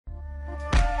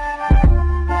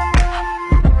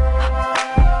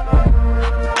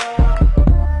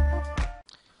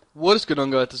What is going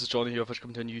on, guys? This is Johnny here of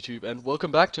Content YouTube, and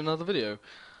welcome back to another video.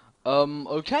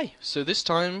 Okay, so this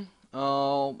time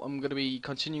I'm gonna be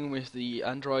continuing with the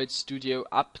Android Studio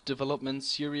app development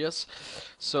series.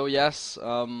 So yes,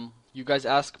 you guys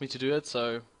asked me to do it,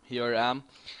 so here I am.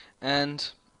 And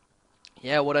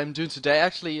yeah, what I'm doing today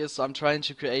actually is I'm trying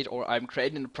to create, or I'm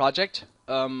creating a project.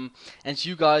 And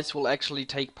you guys will actually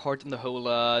take part in the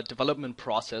whole development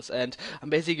process. And I'm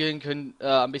basically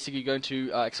going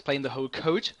to explain the whole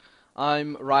code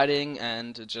I'm writing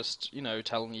and just,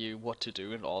 telling you what to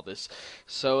do and all this.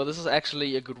 So this is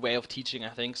actually a good way of teaching, I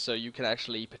think. So you can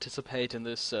actually participate in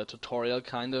this tutorial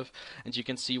kind of, and you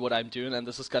can see what I'm doing. And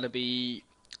this is gonna be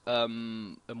a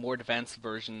more advanced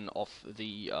version of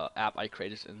the app I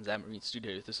created in Xamarin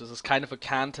Studio. This is kind of a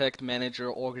contact manager,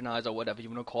 organizer, whatever you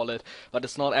want to call it, but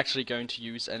it's not actually going to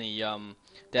use any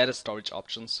data storage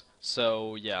options.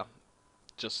 So yeah,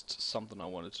 just something I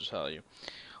wanted to tell you.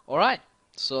 Alright,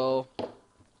 so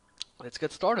let's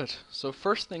get started. So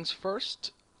first things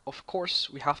first, of course,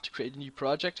 we have to create a new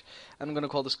project, and I'm going to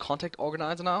call this contact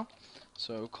organizer now.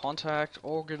 So contact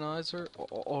organizer,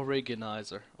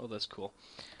 organizer. Oh, that's cool.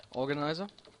 Organizer,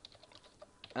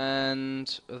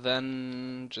 and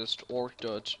then just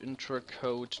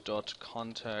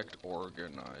org.intracode.contact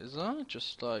organizer,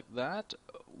 just like that.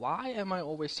 Why am I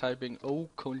always typing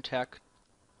contact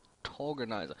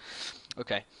organizer?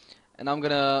 Okay, and I'm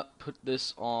gonna put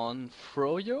this on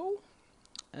Froyo,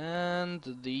 and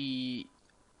this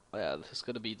is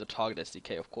gonna be the target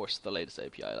SDK, of course, the latest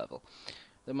API level.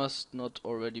 There must not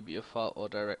already be a file or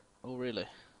direct. Oh, really?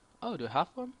 Oh, do I have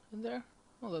one in there?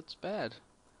 Oh, that's bad.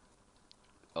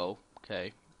 Oh,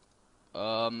 okay.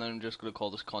 Then I'm just gonna call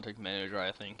this contact manager,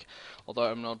 I think. Although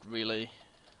I'm not really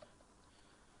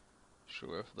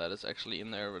sure if that is actually in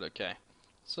there, but okay.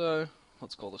 So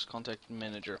let's call this contact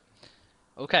manager.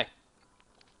 Okay.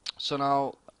 So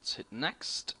now let's hit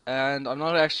next, and I'm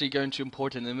not actually going to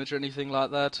import an image or anything like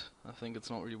that. I think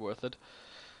it's not really worth it.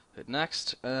 Hit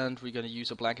next, and we're going to use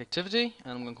a blank activity,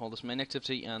 and I'm going to call this main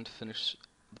activity and finish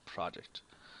the project.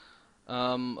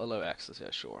 Allow access, yeah,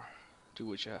 sure. Do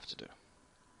what you have to do.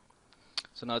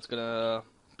 So now it's going to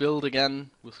build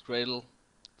again with Gradle.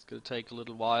 It's going to take a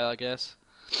little while, I guess.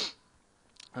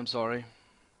 I'm sorry.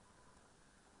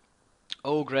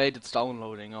 Oh great, it's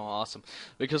downloading. Oh awesome.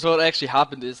 Because what actually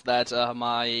happened is that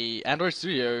my Android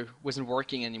Studio wasn't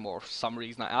working anymore. For some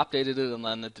reason I updated it and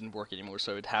then it didn't work anymore,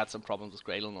 so it had some problems with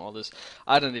Gradle and all this.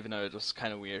 I don't even know, it was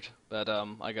kind of weird. But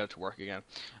I got it to work again.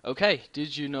 Okay,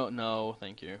 did you know? No,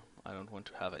 thank you. I don't want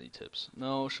to have any tips.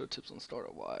 No, show tips on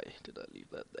starter. Why did I leave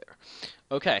that there?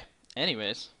 Okay,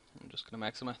 anyways, I'm just going to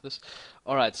maximize this.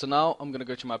 Alright, so now I'm going to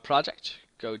go to my project,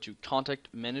 go to Contact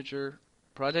Manager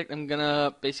Project. I'm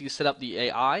gonna basically set up the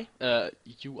AI,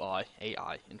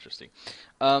 AI, interesting.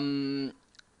 And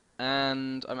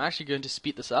I'm actually going to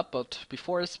speed this up, but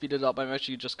before I speed it up, I'm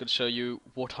actually just going to show you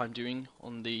what I'm doing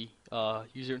on the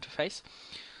user interface.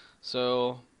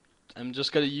 So I'm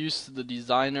just going to use the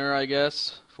designer, I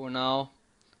guess, for now.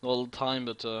 Not all the time,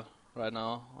 but right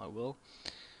now I will.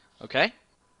 Okay.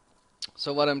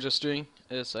 So what I'm just doing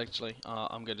is actually,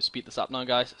 I'm going to speed this up now,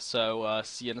 guys. So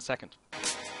see you in a second.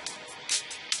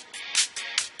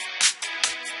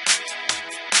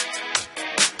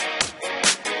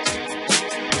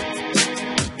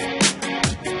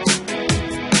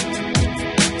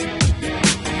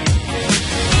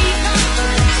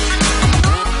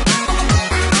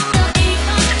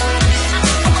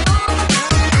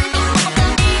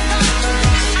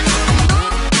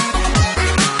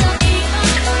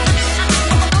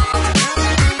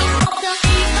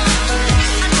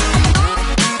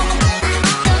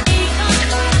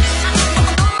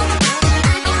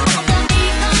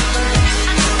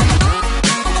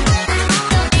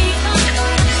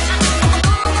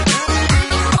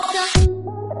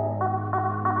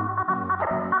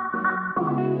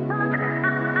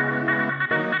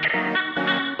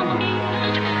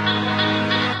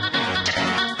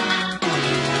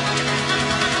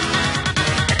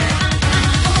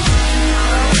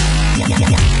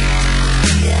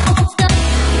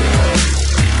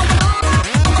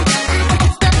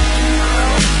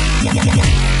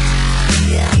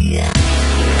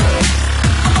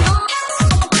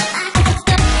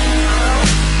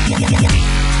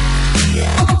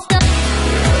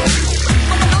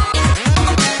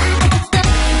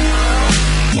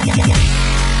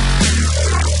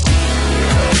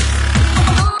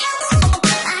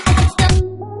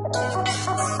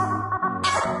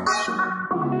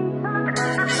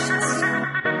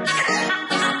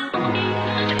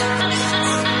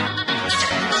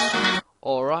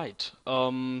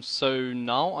 So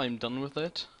now I'm done with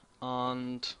it,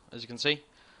 and as you can see,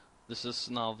 This is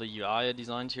now the UI I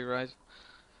designed here right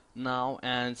now,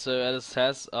 and so as it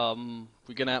says,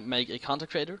 we're gonna make a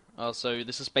content creator. So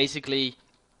this is basically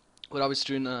what I was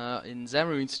doing in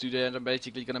Xamarin Studio, and I'm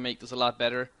basically gonna make this a lot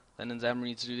better than in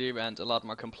Xamarin Studio and a lot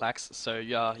more complex. So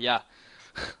yeah,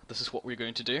 this is what we're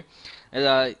going to do.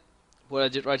 And what I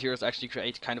did right here is actually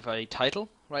create kind of a title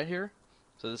right here.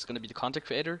 So this is going to be the content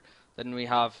creator. Then we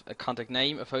have a contact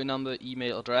name, a phone number,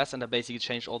 email address, and I basically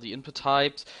changed all the input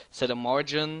types, set a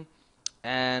margin,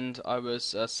 and I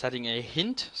was setting a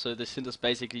hint. So this hint is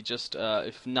basically just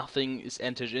if nothing is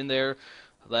entered in there,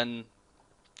 then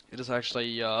it is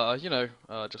actually,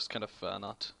 just kind of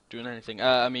not doing anything.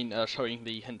 I mean, showing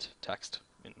the hint text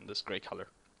in this gray color.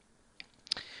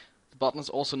 The button is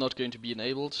also not going to be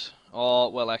enabled.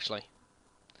 Well, actually,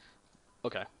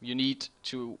 okay, you need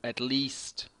to at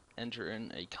least enter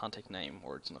in a contact name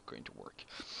or it's not going to work.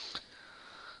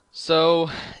 So,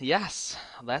 yes,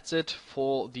 that's it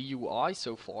for the UI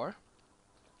so far,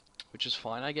 which is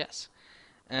fine, I guess.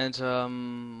 And,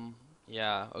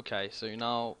 yeah, okay, so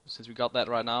now, since we got that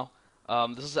right now,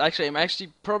 this is actually, I'm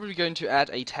actually probably going to add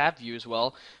a tab view as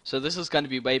well. So this is going to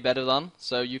be way better done,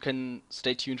 so you can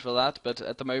stay tuned for that, but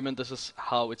at the moment this is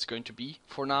how it's going to be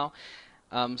for now.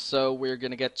 So we're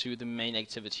going to get to the main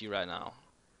activity right now.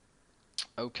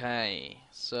 Okay,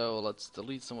 so let's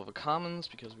delete some of the comments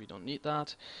because we don't need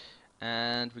that.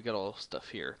 And we got all stuff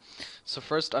here. So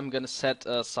first I'm gonna set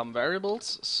some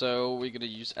variables. So we're gonna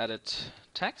use edit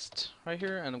text right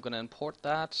here, and I'm gonna import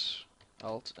that.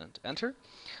 Alt and enter.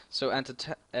 So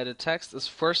edit text is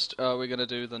first. We're gonna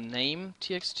do the name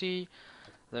txt.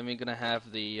 Then we're gonna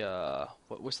have the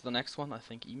what was the next one? I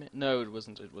think email. No, it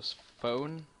wasn't. It was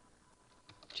phone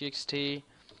txt.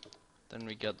 Then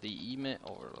we got the email,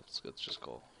 or let's just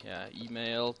go,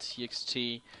 email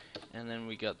txt, and then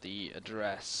we got the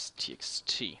address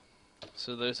txt.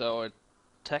 So those are our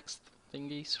text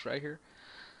thingies right here.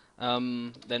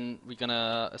 Then we're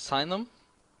gonna assign them.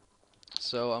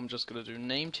 So I'm just gonna do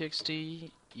name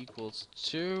txt equals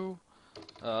to.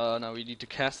 Now we need to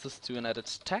cast this to an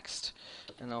edit text,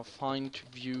 and I'll find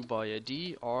view by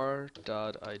id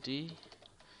r.id.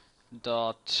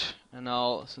 And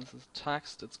now since it's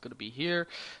text, it's gonna be here,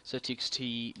 so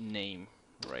txt name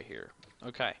right here.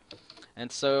 Okay, and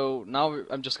so now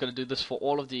I'm just gonna do this for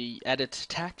all of the edit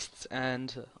texts,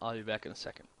 and I'll be back in a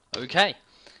second. Okay,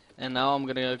 and now I'm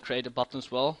gonna create a button as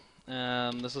well.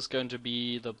 This is going to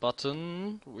be the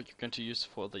button which you're going to use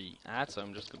for the ad, so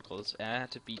I'm just gonna call this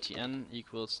add btn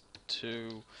equals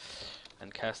to,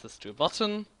 and cast this to a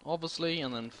button obviously,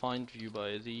 and then find view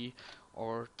by id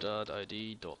or.id.btn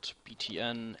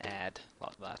add,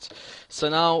 like that. So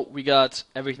now we got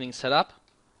everything set up,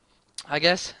 I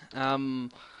guess.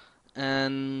 And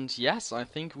yes, I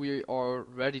think we are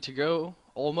ready to go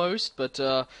almost. But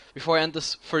before I end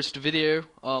this first video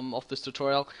of this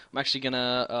tutorial, I'm actually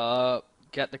gonna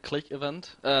get the click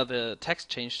event, the text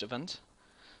changed event.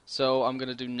 So I'm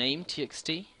gonna do name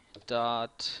txt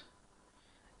dot,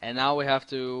 and now we have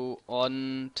to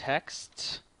on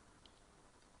text.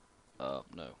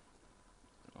 No.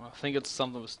 I think it's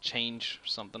something with change or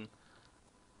something.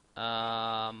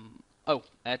 Oh,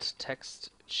 add text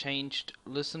changed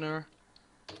listener,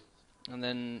 and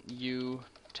then you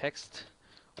text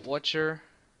watcher,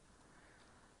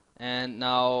 and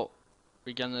now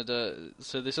we're gonna do,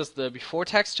 so this is the before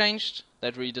text changed,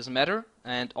 that really doesn't matter,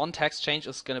 and on text change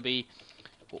is gonna be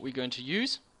what we're going to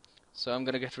use. So I'm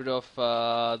gonna get rid of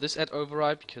this add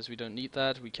override because we don't need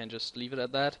that. We can just leave it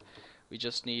at that. We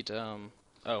just need oh,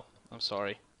 I'm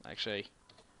sorry, actually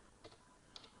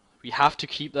we have to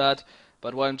keep that,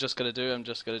 but what I'm just gonna do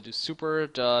super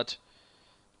dot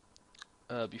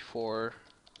before.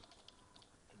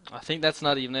 I think that's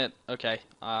not even it. Okay,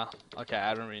 okay,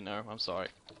 I don't really know, I'm sorry.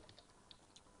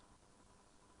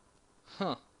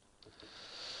 Huh.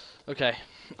 Okay,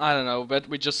 I don't know, but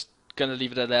we're just gonna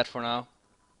leave it at that for now.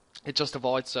 It just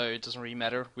avoids, so it doesn't really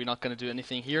matter. We're not going to do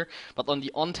anything here. But on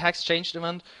the on text changed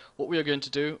event, what we are going to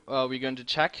do, we're going to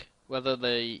check whether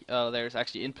there's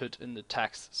actually input in the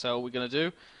text. So we're going to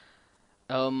do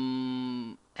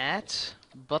add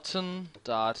button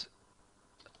dot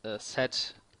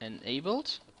set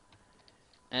enabled,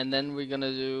 and then we're going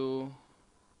to do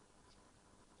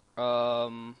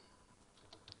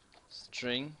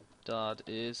string dot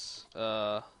is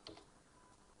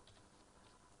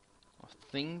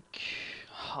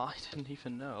I didn't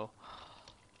even know.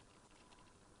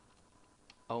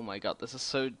 Oh my god, this is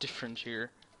so different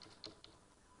here.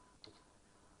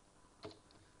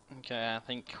 Okay, I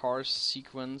think car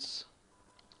sequence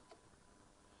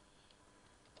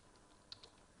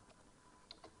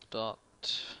dot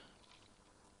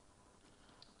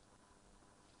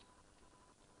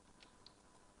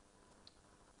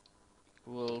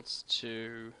equals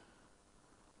to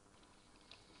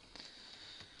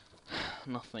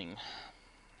nothing.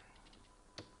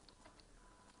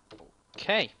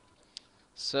 Okay,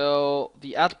 so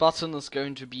the add button is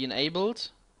going to be enabled.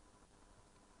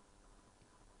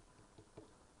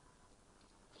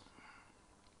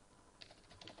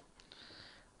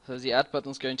 So the add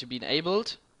button is going to be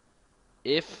enabled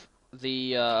if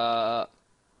the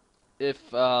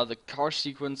car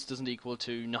sequence doesn't equal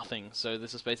to nothing. So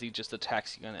this is basically just the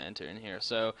text you're gonna enter in here.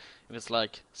 So if it's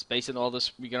like space and all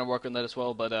this, we're gonna work on that as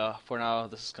well. But for now,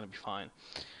 this is gonna be fine.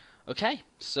 Okay,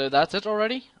 so that's it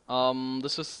already.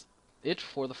 This is it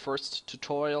for the first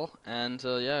tutorial, and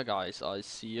yeah, guys, I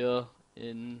see you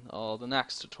in the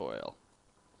next tutorial.